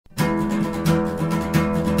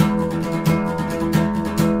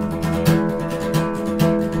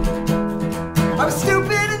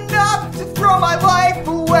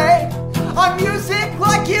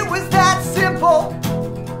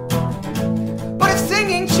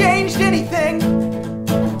fucking changed anything,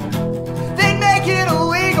 they'd make it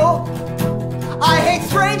illegal. I hate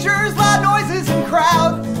strangers, loud noises, and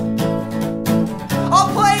crowds.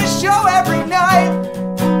 I'll play a show every night.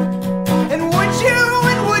 And would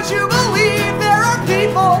you believe there are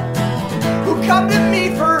people who come to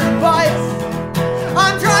me for advice?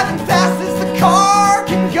 I'm driving fast as the car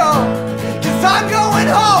can go, 'cause I'm going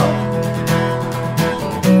home.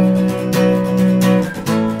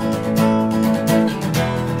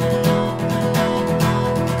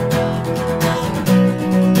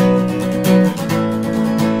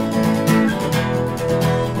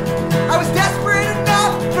 I was desperate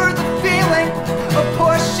enough for the feeling of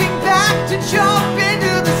pushing back to jump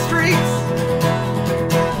into the streets.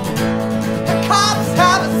 The cops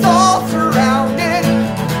have us all surrounded,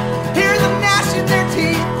 hear them gnashing their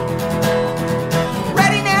teeth.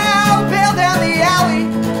 Ready now, bail down the alley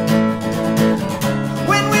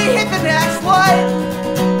when we hit the next light.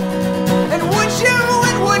 And would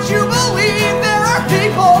you believe there are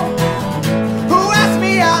people who ask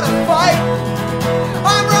me how to fight?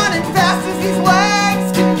 I'm running fast as these legs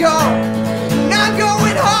can go, and I'm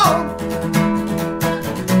going home.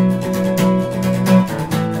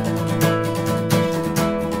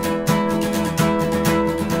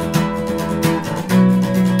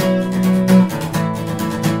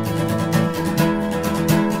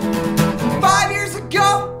 5 years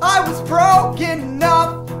ago, I was broken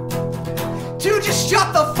enough to just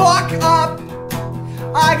shut the fuck up.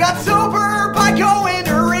 I got sober by going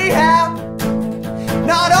to rehab,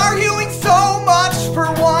 not arguing so much for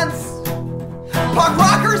once. Punk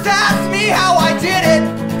rockers asked me how I did it,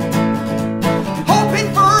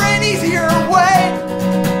 hoping for an easier way.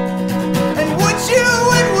 And would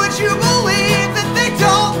you believe that they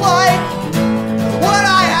don't like what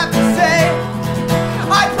I have to say?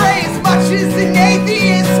 I pray as much as an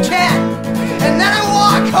atheist can, and then I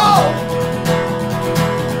walk home.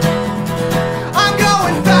 I'm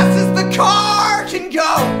going fast as the car can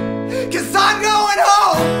go, 'cause I'm going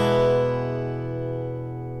home.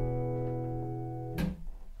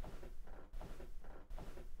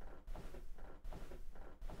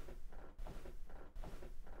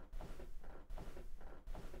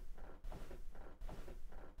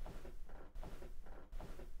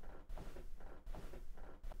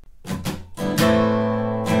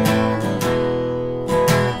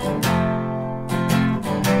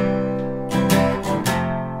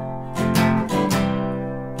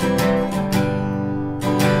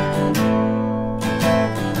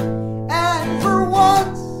 And for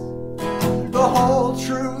once, the whole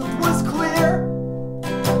truth was clear.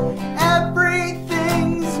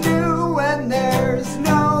 Everything's new and there's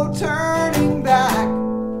no turning back.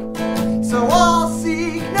 So I'll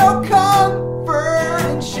seek no comfort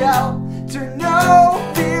and shelter, no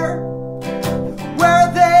fear. Where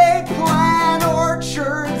they plant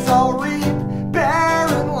orchards, I'll reap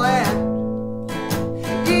barren land.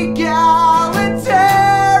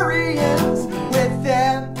 Egalitarians with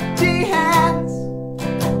empty hands.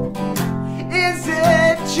 Is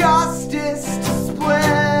it justice to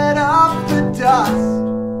split up the dust?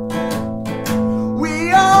 We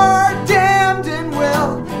are damned and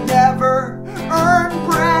will never earn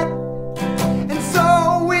bread, and so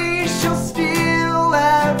we shall steal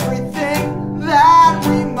everything that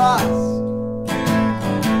we must.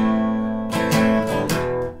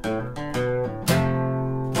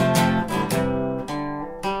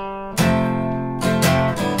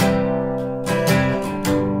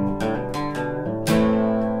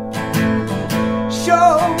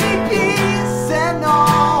 Show me peace and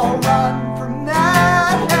I'll run from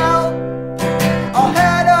that hell. I'll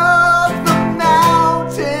head up the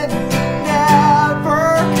mountain, never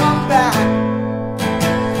come back.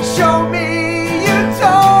 Show me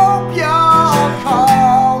utopia, I'll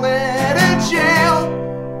call it a jail.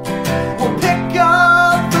 We'll pick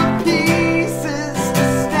up the pieces to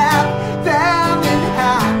snap them in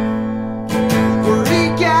half. We're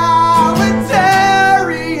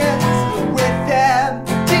egalitarians with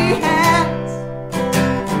empty hands.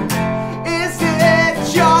 Is it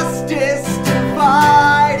justice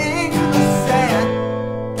dividing the sand?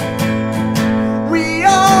 We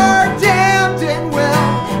are damned and will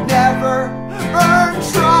never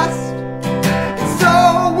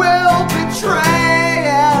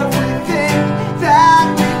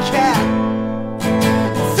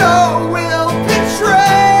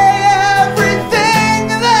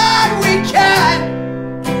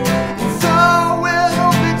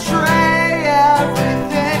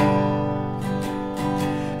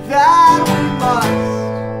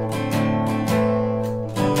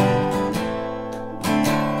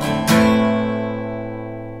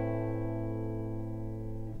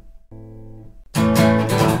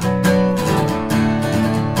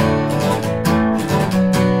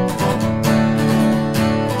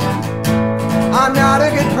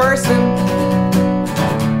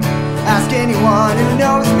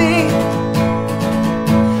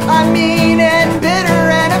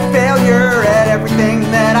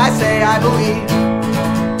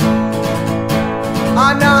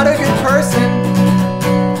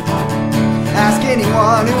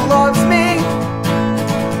anyone who loves me.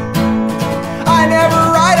 I never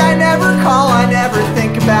write, I never call, I never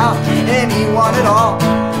think about anyone at all.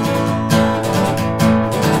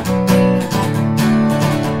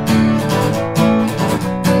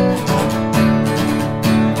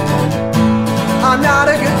 I'm not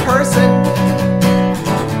a good person,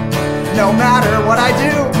 no matter what I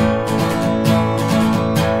do.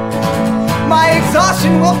 My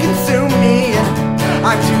exhaustion will consume me, and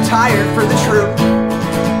I'm too tired for the truth.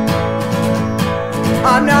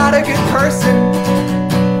 I'm not a good person,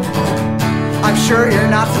 I'm sure you're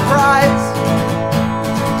not surprised.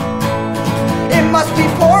 It must be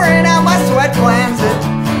pouring out my sweat glands,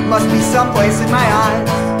 it must be someplace in my eyes.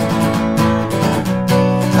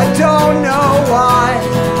 I don't know why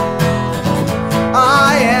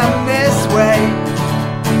I am this way.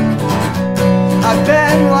 I've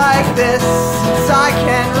been like this since I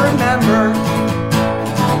can remember.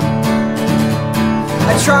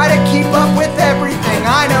 I try to keep up with everything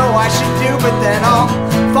I know I should do, but then I'll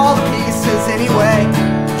fall to pieces anyway.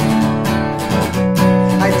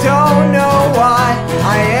 I don't know why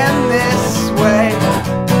I am this way.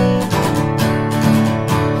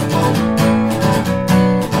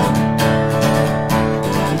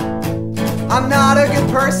 I'm not a good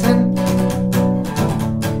person,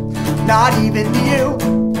 not even to you.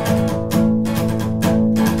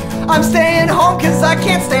 I'm staying home cause I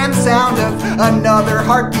can't stand the sound of another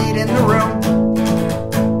heartbeat in the room.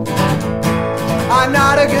 I'm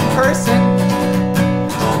not a good person,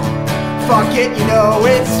 fuck it, you know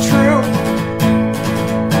it's true.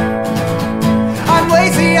 I'm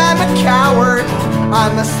lazy, I'm a coward,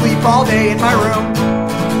 I'm asleep all day in my room.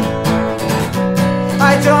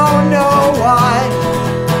 I don't know why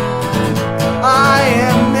I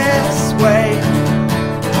am this way.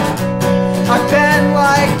 I've been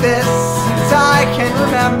like this since I can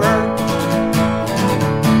remember.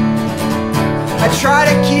 I try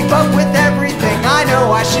to keep up with everything I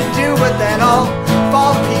know I should do, but then I'll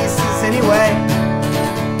fall to pieces anyway.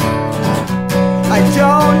 I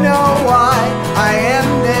don't know why I am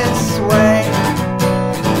this way.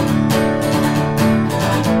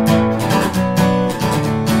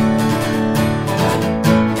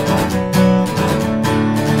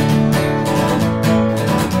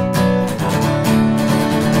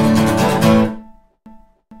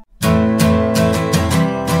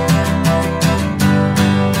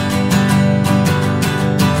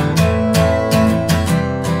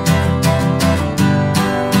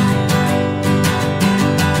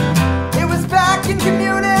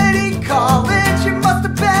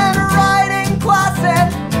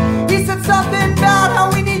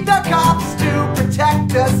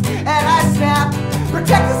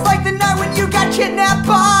 Kidnapped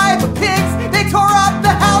by the pigs, they tore up the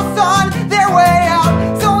house on their way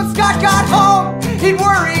out. So when Scott got home, he'd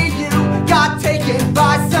worry you got taken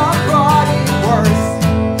by somebody worse.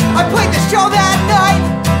 I played the show that night,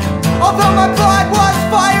 although my blood was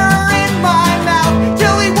fire in my mouth,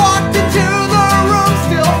 till he walked into the room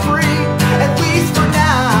still free, at least for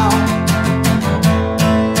now.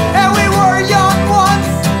 And we were young once,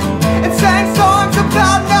 and sang songs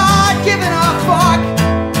about not giving a fuck,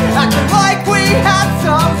 acting like we had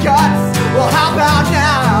some guts. Well, how about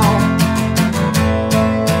now?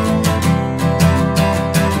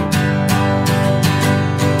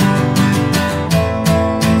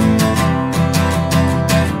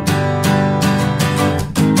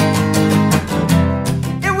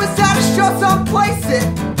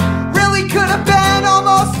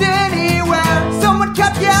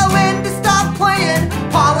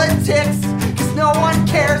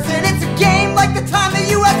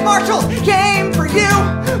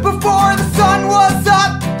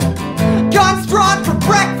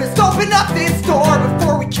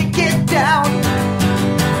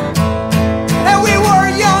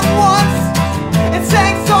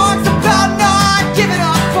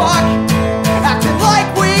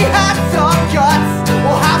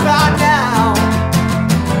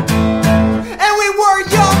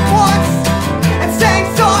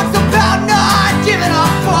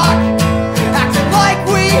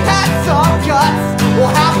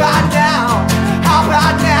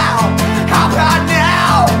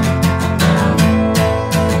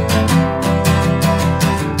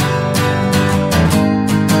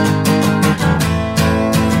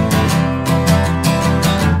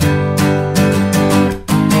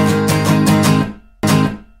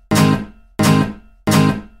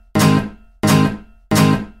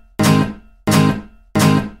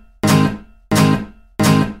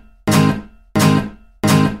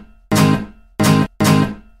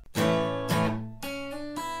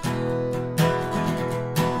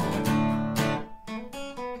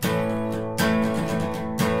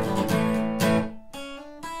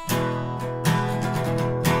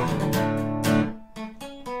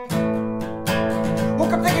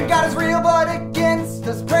 God is real but against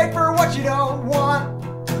us. Pray for what you don't want.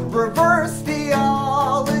 Reverse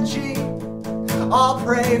theology. I'll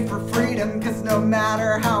pray for freedom, cause no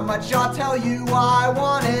matter how much I'll tell you I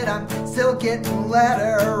want it, I'm still getting led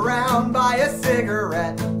around by a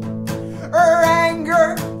cigarette. Or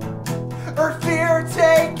anger, or fear,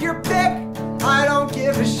 take your pick, I don't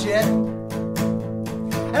give a shit.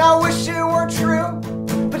 And I wish it were true,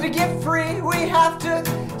 but to get free we have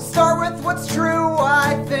to start with what's true,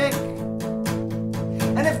 I think.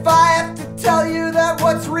 And if I have to tell you that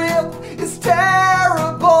what's real is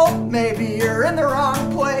terrible, maybe you're in the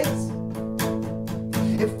wrong place.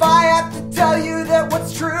 If I have to tell you that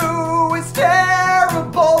what's true is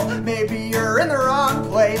terrible, maybe you're in the wrong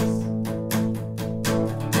place.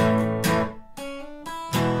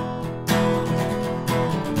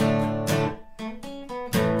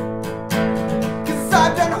 Cause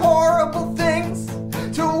I've done horrible things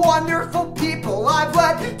to wonderful people. I've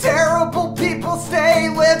let terrible people stay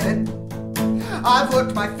living. I've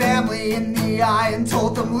looked my family in the eye and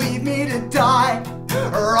told them leave me to die,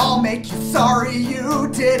 or I'll make you sorry you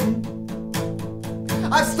didn't.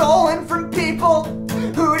 I've stolen from people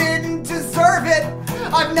who didn't deserve it.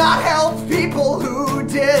 I've not helped people who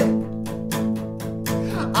did.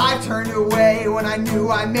 I turned away when I knew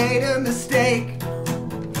I made a mistake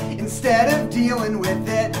instead of dealing with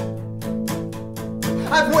it.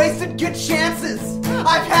 I've wasted good chances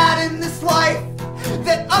I've had in this life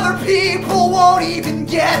that other people won't even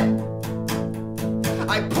get.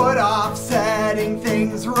 I put off setting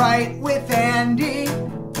things right with Andy,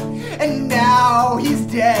 and now he's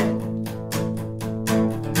dead.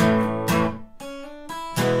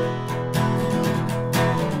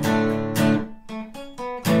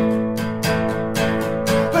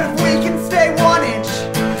 But if we can stay 1 inch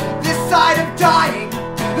this side of dying,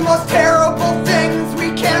 the most terrible things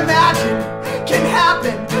we can imagine can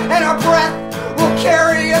happen, and our breath will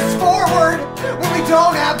carry us forward when we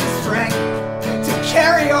don't have the strength to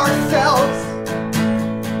carry ourselves.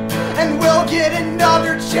 And we'll get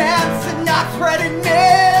another chance at not spreading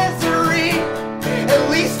misery, at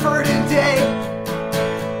least for today.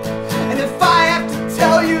 And if I have to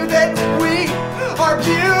tell you that we are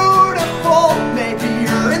beautiful, maybe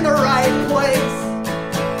you're in the right place.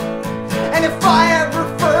 And if I ever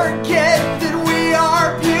forget that we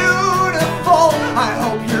are beautiful, I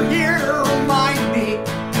hope you're here to remind me.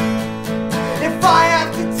 If I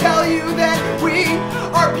have to tell you that we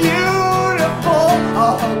are beautiful,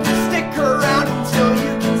 I hope you stick around until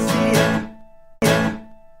you can see it.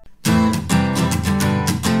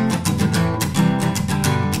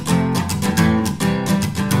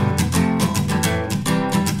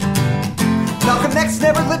 Malcolm X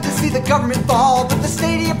never lived to see the government fall, but the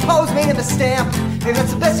state he opposed made him a stamp. Maybe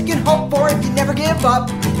that's the best you can hope for if you never give up.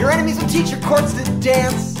 Your enemies will teach your courts to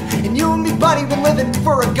dance, and you and me, buddy, been living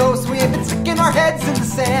for a ghost. We ain't been sticking our heads in the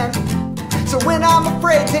sand. So when I'm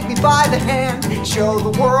afraid, take me by the hand, show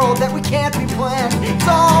the world that we can't be planned. It's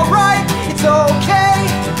alright, it's okay,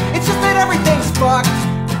 it's just that everything's fucked.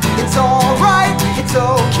 It's alright, it's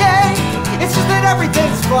okay, it's just that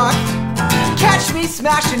everything's fucked. Catch me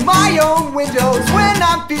smashing my own windows when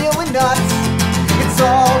I'm feeling nuts. It's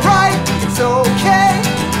alright, it's okay,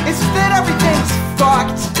 it's just that everything's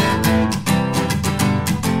fucked.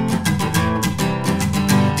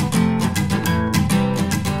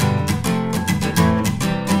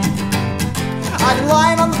 I've been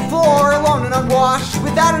lying on the floor alone and unwashed,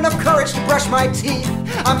 without enough courage to brush my teeth.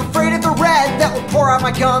 I'm afraid of the red that will pour out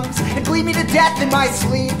my gums and bleed me to death in my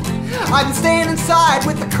sleep. I've been staying inside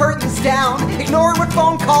with the curtains down, ignoring what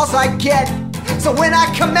phone calls I get. So when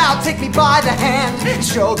I come out, take me by the hand and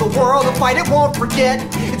show the world a fight it won't forget.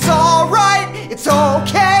 It's alright, it's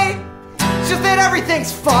okay, it's just that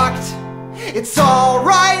everything's fucked. It's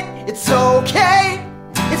alright, it's okay,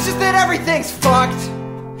 it's just that everything's fucked.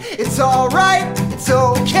 It's alright, it's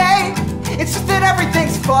okay, it's just that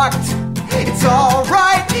everything's fucked. It's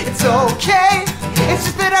alright, it's okay, it's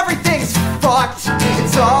just that everything's fucked.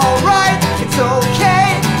 It's alright, it's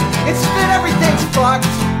okay, it's just that everything's fucked.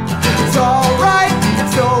 It's alright,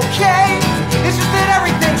 it's okay, it's just that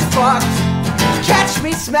everything's fucked. Catch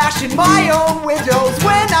me smashing my own windows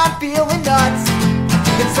when I'm feeling nuts.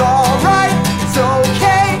 It's alright, it's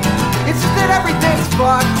okay, it's just that everything's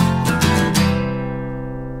fucked.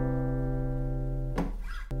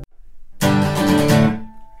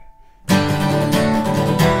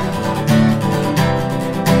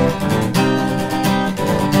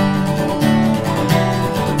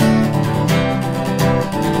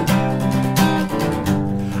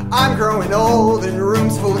 I'm growing old in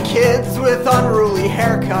rooms full of kids with unruly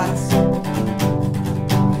haircuts.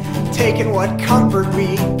 taking what comfort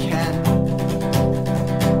we can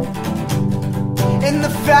in the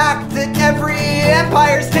fact that every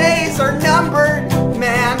empire's days are numbered,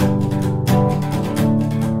 man.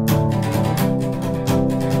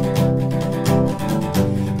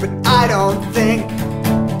 But I don't think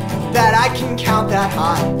that I can count that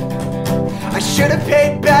high. I should have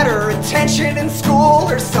paid better attention in school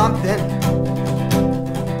or something,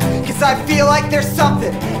 'cause I feel like there's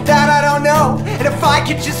something that I don't know, and if I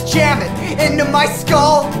could just jam it into my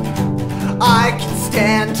skull, I could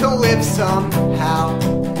stand to live somehow.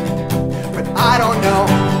 But I don't know.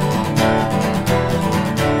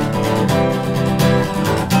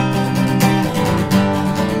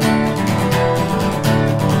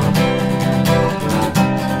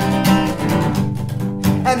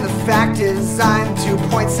 And the fact is, I'm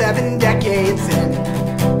 2.7 decades in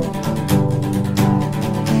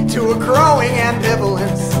to a growing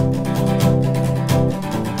ambivalence.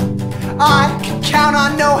 I can count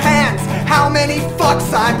on no hands how many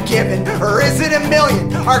fucks I'm given. Or is it a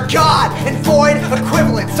million? Are God and void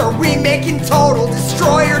equivalents? Are we making total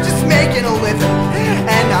destroy or just making a living?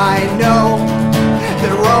 And I know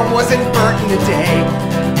that Rome wasn't burnt in a day,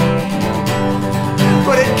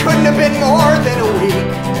 but it couldn't have been more than a week.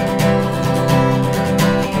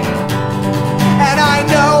 And I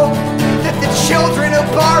know that the children of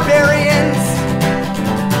barbarians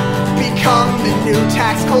become the new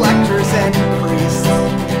tax collectors and priests.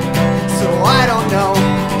 So I don't know.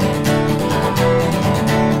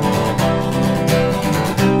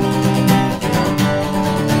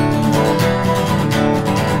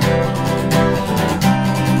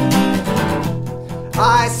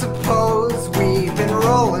 I suppose we've been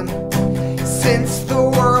rolling since the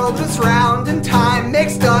world was round, and time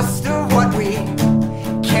makes dust of what we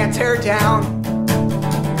can't tear down.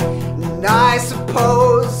 And I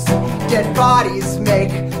suppose dead bodies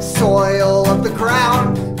make soil of the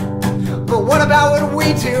ground, but what about what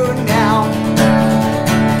we do now?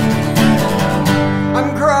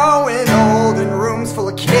 I'm growing old in rooms full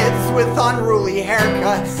of kids with unruly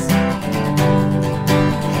haircuts,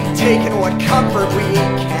 taking what comfort we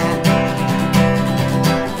can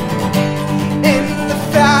in the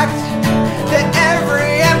fact that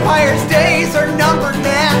every empire's days are numbered,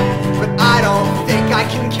 man. But I don't think I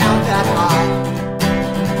can count that high.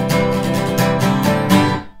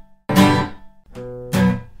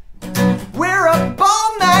 We're up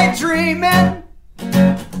all night dreaming.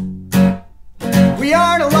 We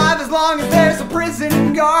aren't alive as long as there's a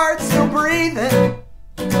prison guard still breathing.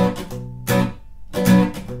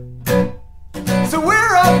 So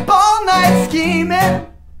we're up all night scheming.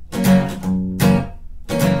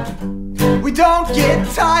 We don't get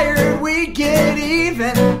tired, we get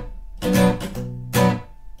even.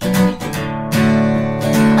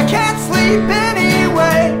 I can't sleep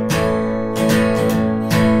anyway.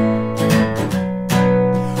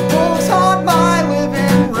 Wolves haunt my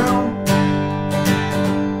living room.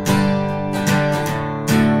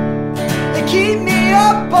 They keep me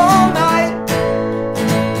up all night,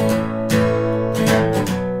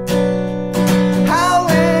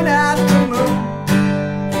 howling at the moon.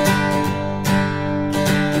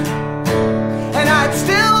 And I'd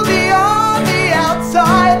still be on the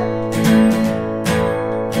outside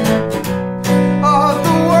of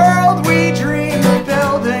the world we dream of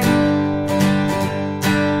building.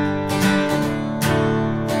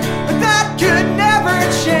 But that could never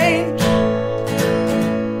change.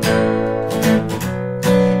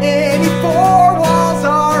 Any four walls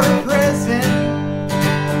are a prison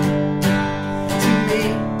to me.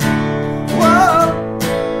 Whoa,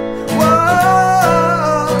 whoa,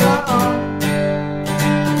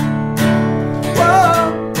 whoa,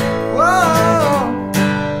 whoa.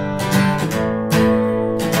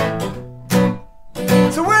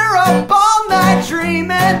 So we're up all night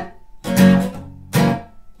dreaming.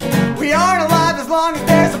 We aren't alive as long as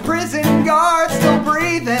there's a prison guard still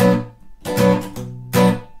breathing.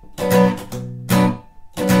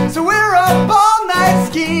 So we're up all night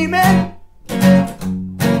scheming.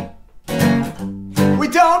 We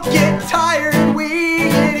don't get tired, we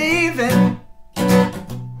get even.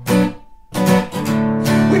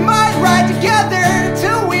 We might ride together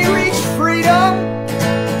till we reach freedom,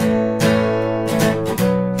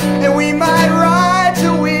 and we might ride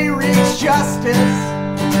till we reach justice.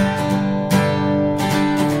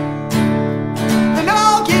 Then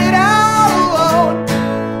I'll get out alone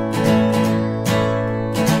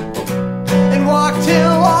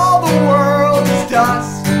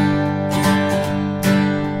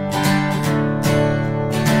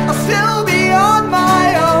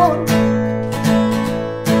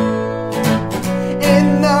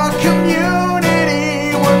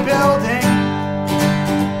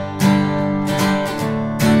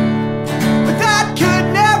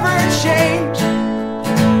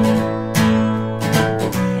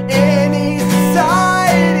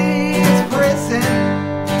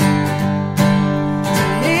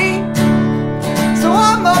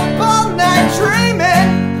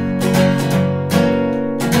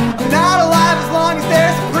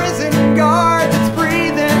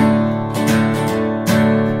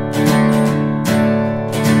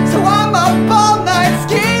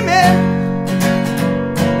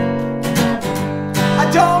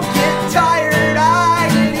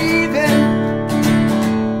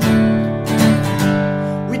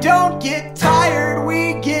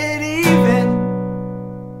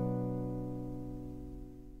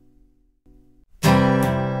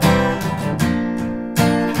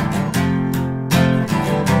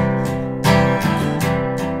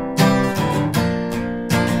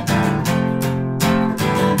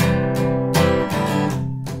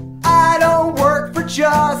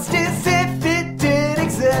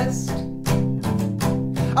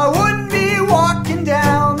I wouldn't be walking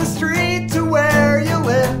down the street to where you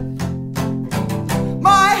live.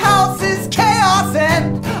 My house is chaos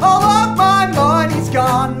and all of my money's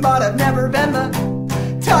gone, but I've never been the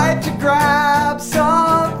type to grab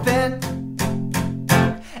something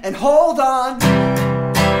and hold on.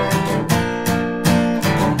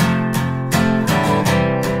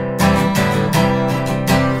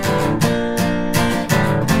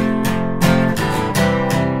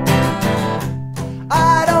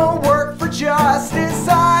 I don't work for justice,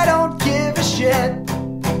 I don't give a shit.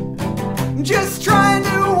 I'm just trying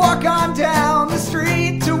to walk on down the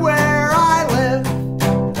street to where I live.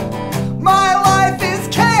 My life is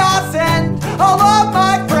chaos and all of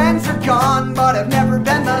my friends are gone, but I've never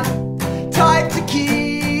been the type to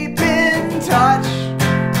keep in touch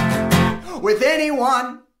with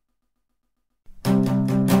anyone.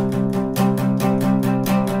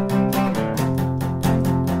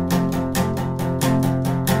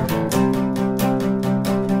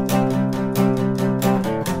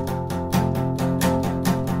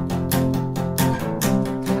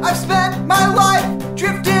 I've spent my life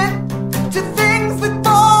drifting to things that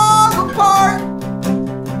fall apart.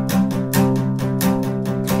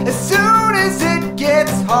 As soon as it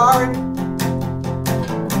gets hard,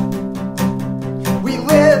 we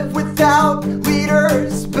live without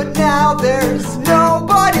leaders, but now there's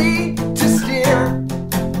nobody to steer.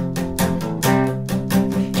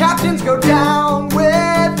 Captains go down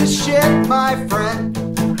with the ship, my friend,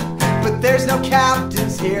 but there's no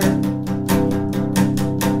captains here.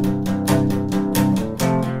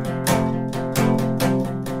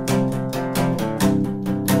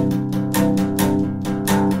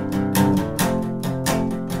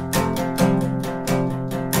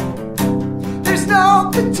 There's no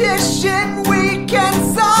petition we can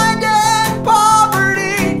sign to end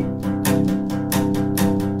poverty,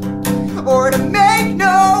 or to make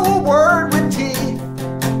no word with teeth.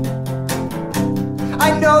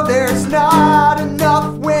 I know there's not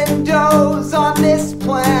enough windows on this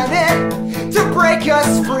planet to break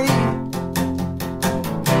us free,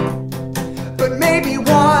 but maybe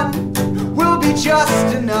one will be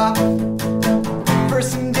just enough for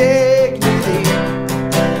some dignity.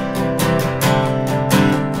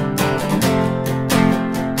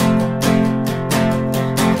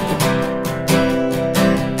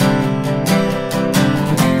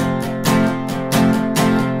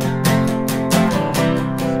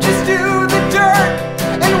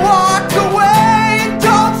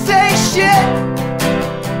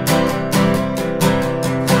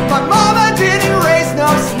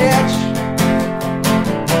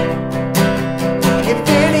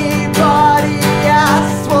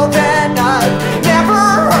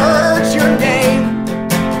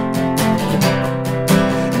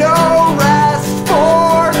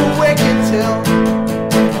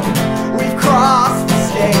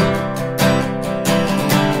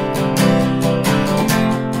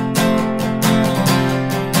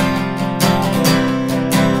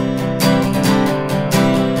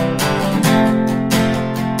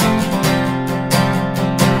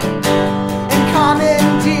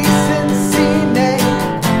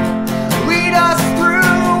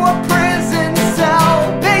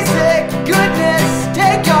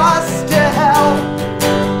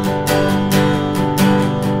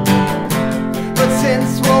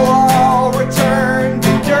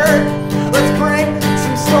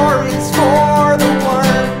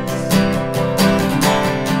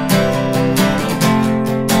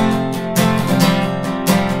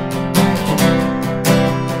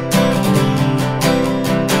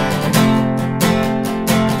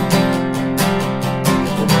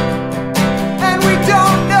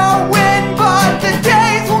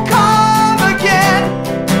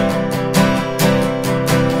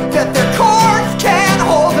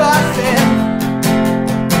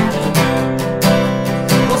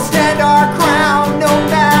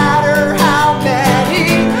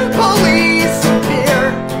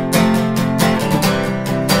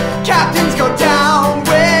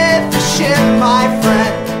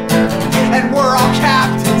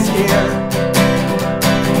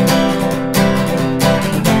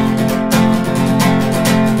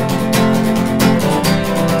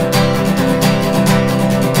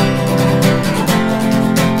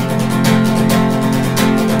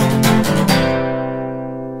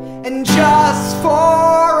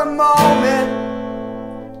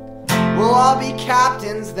 We'll all be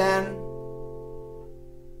captains then.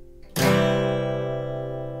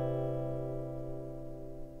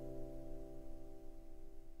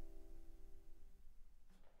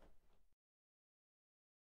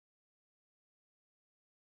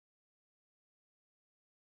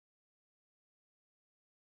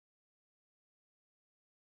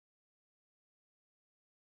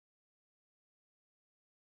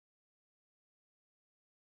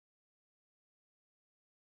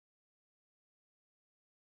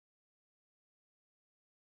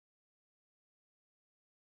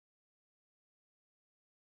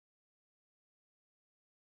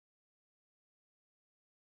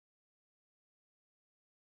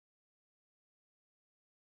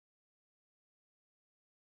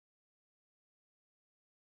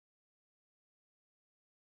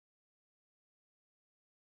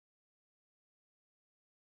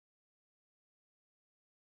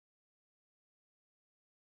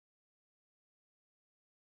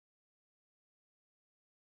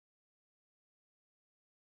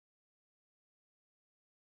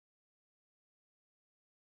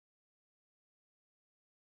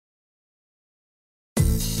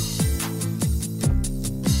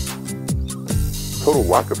 total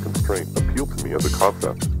lack of constraint appealed to me as a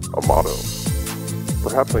concept, a motto.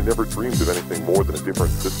 Perhaps I never dreamed of anything more than a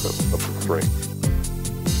different system of constraints.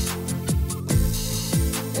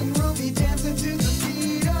 And we'll be dancing to the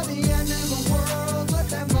beat of the end of the world. Let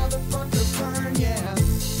that motherfucker burn, yeah.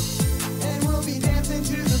 And we'll be dancing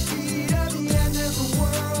to the beat of the end of the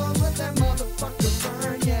world. Let that motherfucker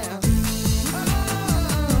burn, yeah.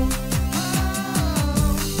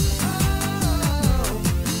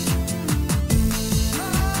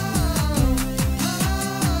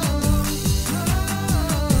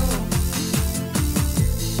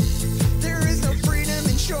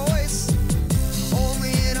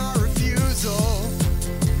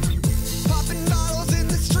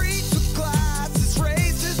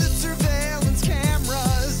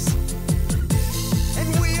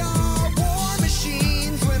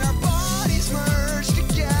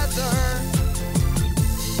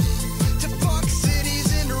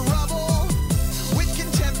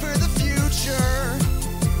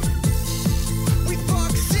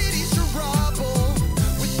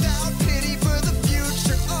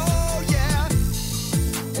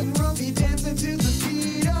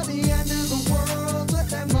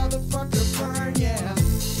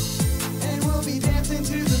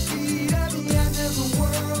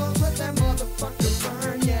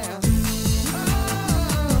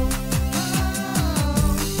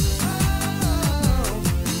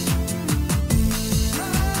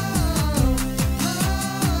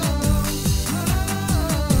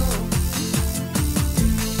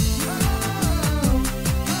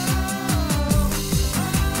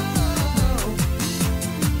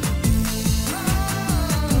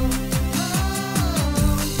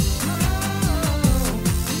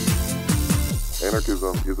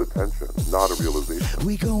 Anarchism is attention, not a realization.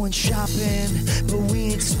 We going shopping, but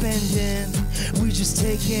we ain't spending. We just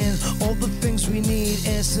taking all the things we need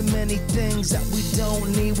and so many things that we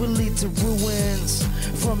don't need will lead to ruins.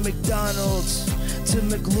 From McDonald's to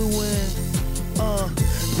McLuhan,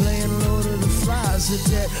 playing Lord of the Flies, the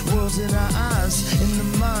dead world's in our eyes, in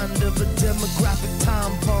the mind of a demographic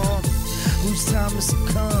time bomb. Whose time has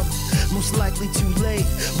come, most likely too late.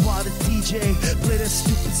 While the DJ play that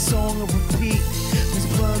stupid song on repeat. There's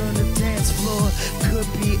blood on the dance floor, could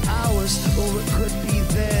be ours or it could be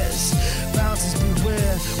theirs. Bouncers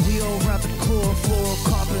beware, we all rapping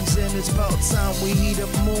chlorofluorocarbons, and it's about time we heat up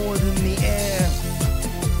more than the air.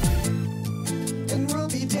 And we'll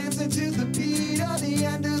be dancing to the beat of the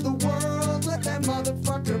end of the world. Let that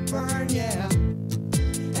motherfucker burn, yeah.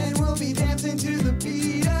 And we'll be dancing to the